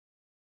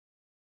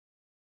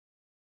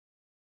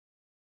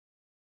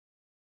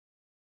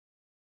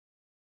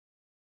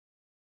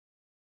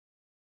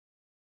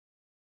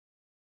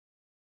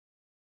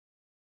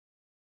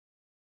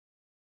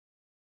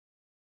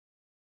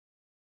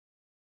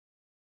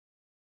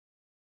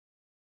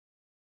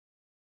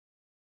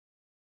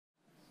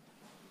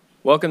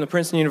Welcome to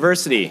Princeton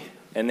University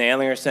and the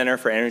Andlinger Center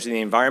for Energy and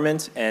the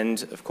Environment,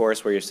 and of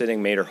course, where you're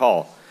sitting, Mater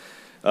Hall.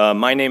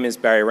 My name is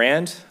Barry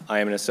Rand. I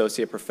am an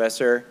associate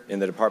professor in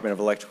the Department of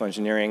Electrical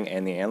Engineering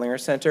and the Andlinger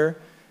Center,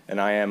 and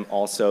I am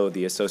also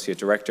the associate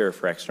director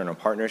for external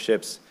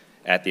partnerships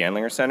at the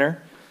Andlinger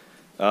Center.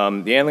 The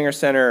Andlinger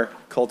Center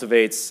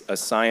cultivates a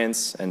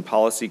science and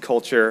policy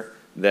culture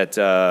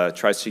that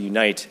tries to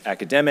unite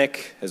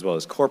academic, as well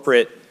as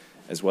corporate,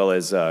 as well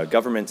as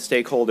government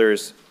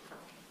stakeholders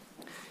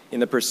in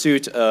the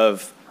pursuit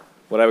of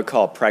what I would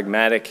call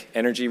pragmatic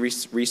energy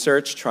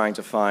research, trying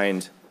to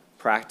find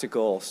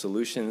practical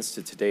solutions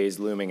to today's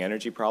looming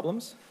energy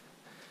problems.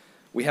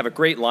 We have a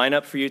great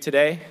lineup for you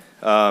today,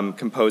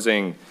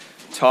 composing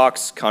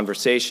talks,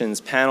 conversations,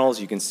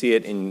 panels. You can see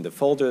it in the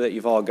folder that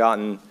you've all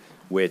gotten,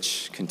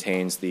 which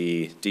contains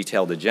the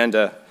detailed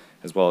agenda,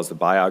 as well as the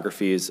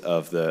biographies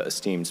of the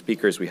esteemed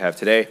speakers we have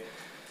today.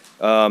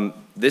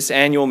 This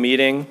annual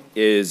meeting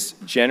is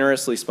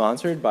generously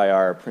sponsored by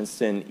our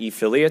Princeton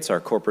e-affiliates, our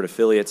corporate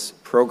affiliates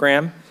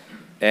program,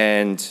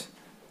 and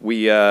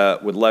we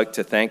would like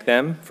to thank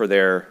them for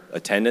their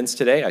attendance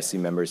today. I see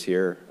members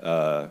here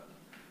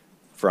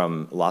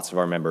from lots of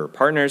our member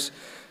partners,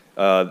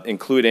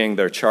 including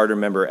their charter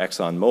member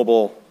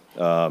ExxonMobil,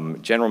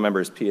 general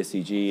members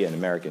PSEG and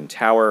American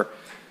Tower,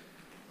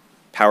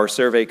 Power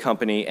Survey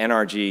Company,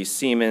 NRG,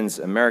 Siemens,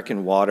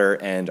 American Water,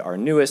 and our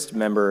newest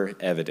member,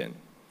 Evident.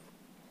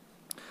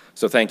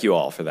 So thank you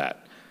all for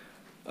that.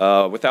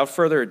 Without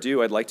further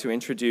ado, I'd like to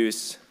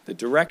introduce the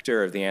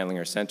director of the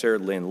Andlinger Center,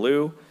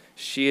 Lynn.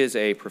 She is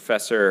a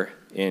professor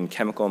in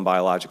chemical and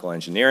biological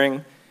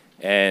engineering,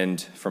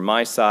 and from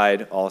my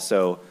side,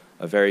 also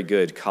a very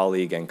good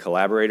colleague and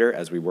collaborator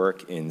as we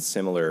work in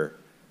similar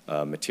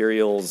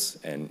materials,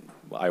 and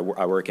I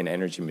work in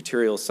energy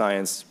materials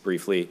science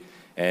briefly,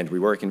 and we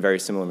work in very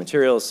similar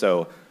materials,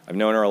 so I've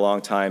known her a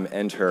long time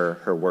and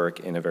her work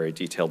in a very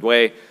detailed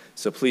way.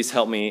 So please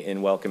help me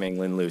in welcoming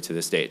Lynn to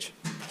the stage.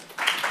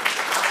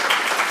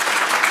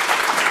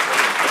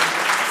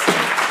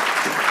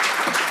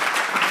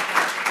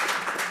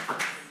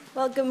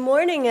 Well, good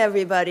morning,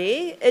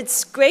 everybody.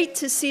 It's great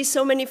to see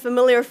so many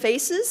familiar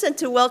faces and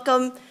to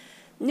welcome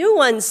new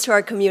ones to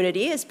our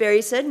community. As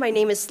Barry said, my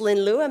name is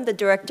Lynn Liu. I'm the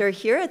director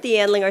here at the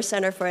Andlinger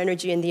Center for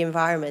Energy and the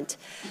Environment.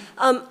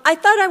 I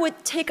thought I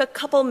would take a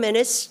couple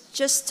minutes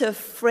just to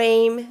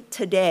frame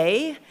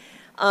today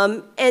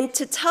and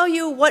to tell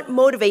you what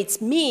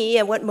motivates me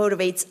and what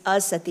motivates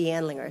us at the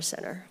Andlinger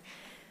Center.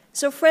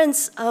 So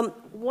friends,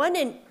 1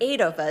 in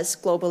 8 of us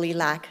globally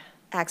lack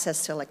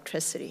access to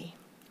electricity.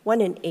 1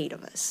 in 8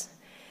 of us.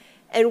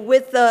 And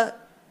with the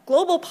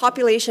global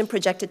population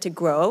projected to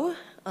grow,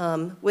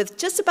 with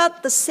just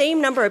about the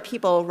same number of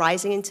people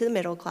rising into the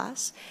middle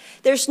class,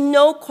 there's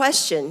no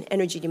question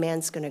energy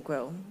demand is going to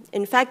grow.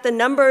 In fact, the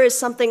number is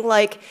something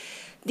like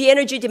the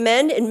energy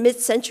demand in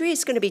mid-century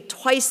is going to be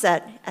twice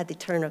that at the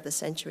turn of the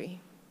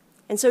century.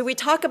 And so we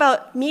talk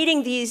about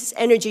meeting these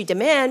energy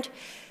demand,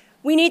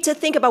 we need to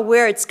think about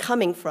where it's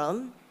coming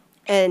from.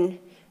 And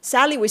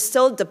sadly, we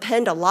still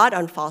depend a lot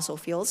on fossil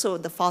fuels, so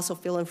the fossil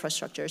fuel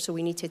infrastructure, so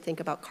we need to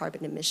think about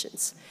carbon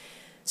emissions.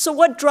 So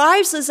what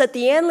drives us at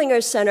the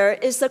Andlinger Center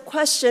is the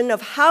question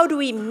of how do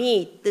we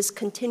meet this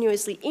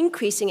continuously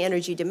increasing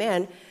energy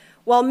demand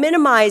while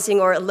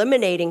minimizing or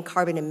eliminating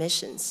carbon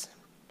emissions.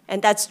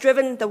 And that's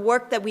driven the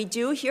work that we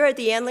do here at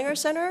the Andlinger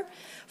Center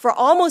for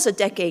almost a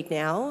decade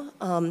now.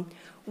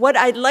 What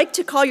I'd like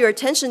to call your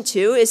attention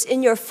to is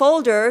in your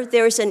folder,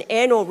 there's an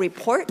annual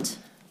report.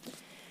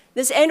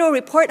 This annual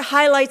report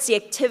highlights the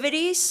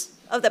activities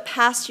of the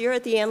past year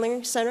at the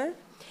Andlinger Center.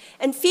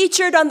 And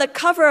featured on the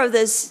cover of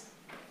this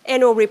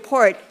annual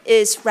report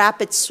is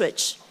Rapid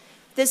Switch.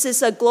 This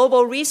is a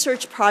global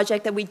research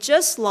project that we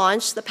just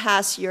launched the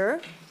past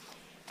year.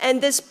 And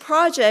this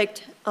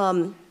project,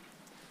 the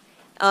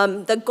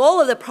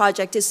goal of the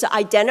project is to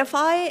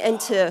identify and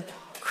to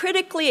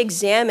critically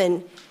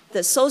examine the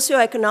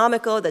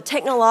socioeconomical, the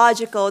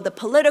technological, the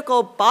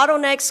political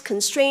bottlenecks,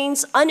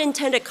 constraints,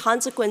 unintended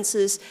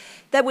consequences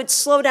that would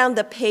slow down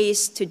the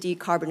pace to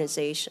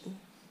decarbonization.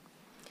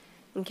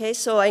 Okay,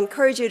 so I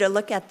encourage you to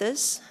look at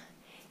this.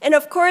 And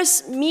of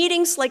course,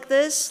 meetings like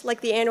this,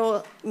 like the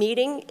annual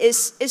meeting,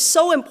 is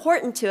so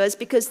important to us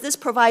because this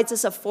provides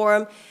us a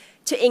forum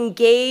to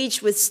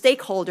engage with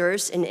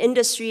stakeholders in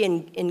industry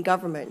and in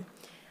government.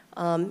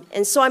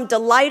 And so I'm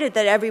delighted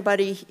that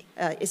everybody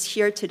is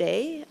here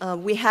today.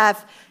 We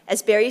have,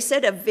 as Barry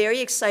said, a very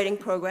exciting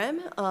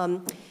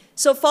program.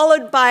 So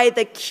followed by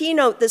the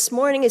keynote this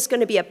morning is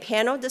going to be a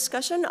panel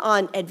discussion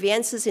on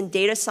advances in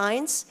data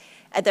science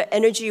at the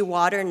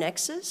energy-water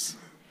nexus.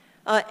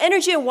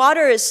 Energy and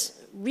water is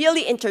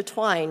really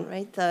intertwined,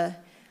 right? The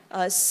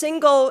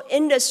single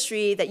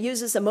industry that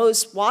uses the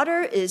most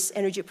water is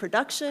energy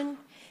production.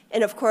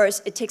 And of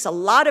course, it takes a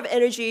lot of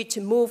energy to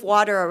move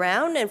water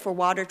around and for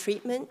water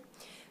treatment.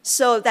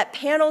 So that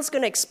panel is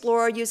going to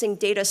explore using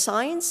data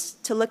science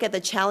to look at the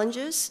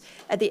challenges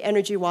at the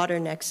energy-water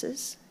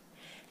nexus.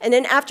 And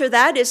then after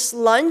that is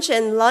lunch,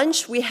 and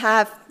lunch we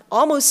have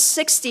almost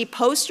 60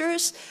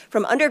 posters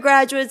from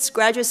undergraduates,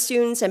 graduate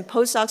students, and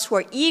postdocs who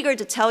are eager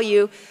to tell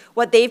you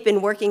what they've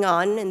been working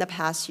on in the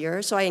past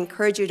year. So I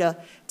encourage you to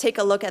take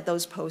a look at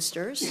those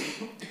posters.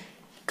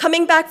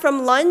 Coming back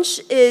from lunch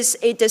is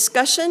a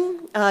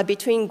discussion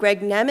between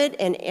Greg Nemeth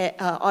and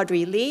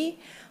Audrey Lee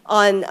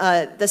on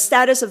the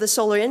status of the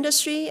solar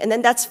industry, and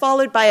then that's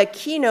followed by a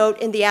keynote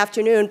in the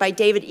afternoon by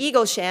David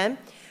Eaglesham,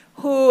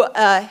 who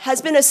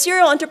has been a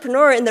serial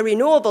entrepreneur in the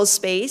renewable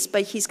space,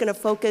 but he's going to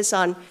focus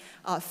on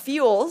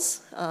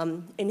fuels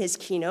in his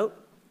keynote.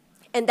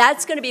 And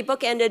that's going to be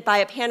bookended by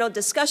a panel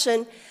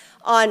discussion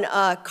on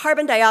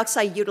carbon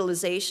dioxide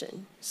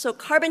utilization. So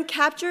carbon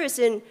capture is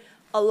in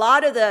a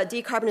lot of the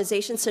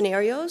decarbonization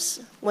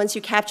scenarios. Once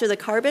you capture the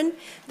carbon,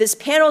 this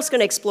panel is going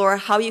to explore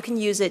how you can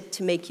use it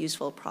to make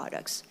useful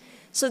products.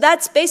 So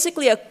that's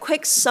basically a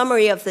quick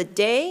summary of the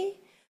day.